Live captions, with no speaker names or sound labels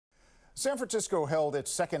San Francisco held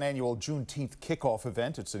its second annual Juneteenth kickoff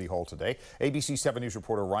event at City Hall today. ABC 7 News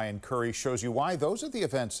reporter Ryan Curry shows you why those at the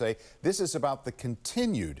event say this is about the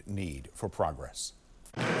continued need for progress.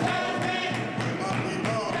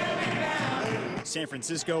 San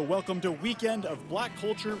Francisco welcomed a weekend of black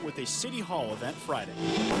culture with a City Hall event Friday.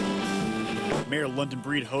 Mayor London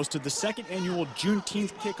Breed hosted the second annual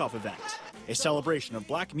Juneteenth kickoff event, a celebration of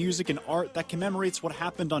black music and art that commemorates what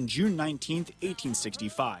happened on June 19,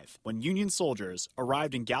 1865, when Union soldiers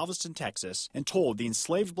arrived in Galveston, Texas, and told the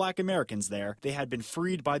enslaved black Americans there they had been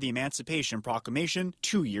freed by the Emancipation Proclamation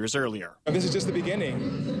 2 years earlier. This is just the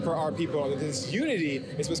beginning for our people. This unity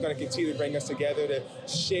is what's going to continue to bring us together to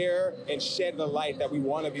share and shed the light that we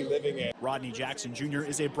want to be living in. Rodney Jackson Jr.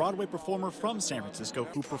 is a Broadway performer from San Francisco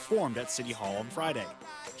who performed at City Hall on Friday.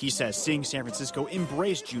 He says seeing San Francisco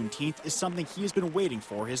embrace Juneteenth is something he has been waiting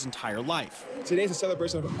for his entire life. Today's a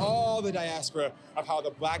celebration of all the diaspora of how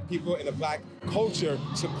the black people and the black culture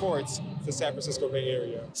supports the San Francisco Bay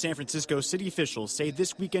Area. San Francisco city officials say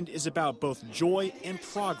this weekend is about both joy and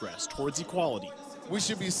progress towards equality. We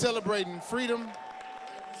should be celebrating freedom,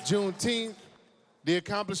 Juneteenth, the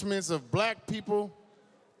accomplishments of black people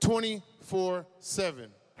 24/7.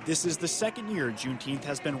 This is the second year Juneteenth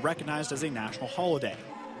has been recognized as a national holiday.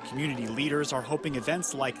 Community leaders are hoping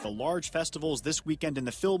events like the large festivals this weekend in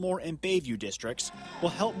the Fillmore and Bayview districts will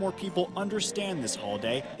help more people understand this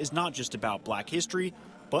holiday is not just about black history,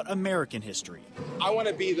 but American history. I want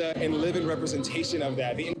to be the living representation of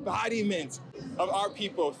that, the embodiment of our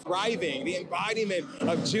people thriving, the embodiment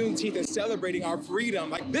of Juneteenth and celebrating our freedom.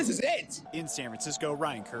 Like, this is it. In San Francisco,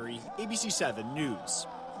 Ryan Curry, ABC 7 News.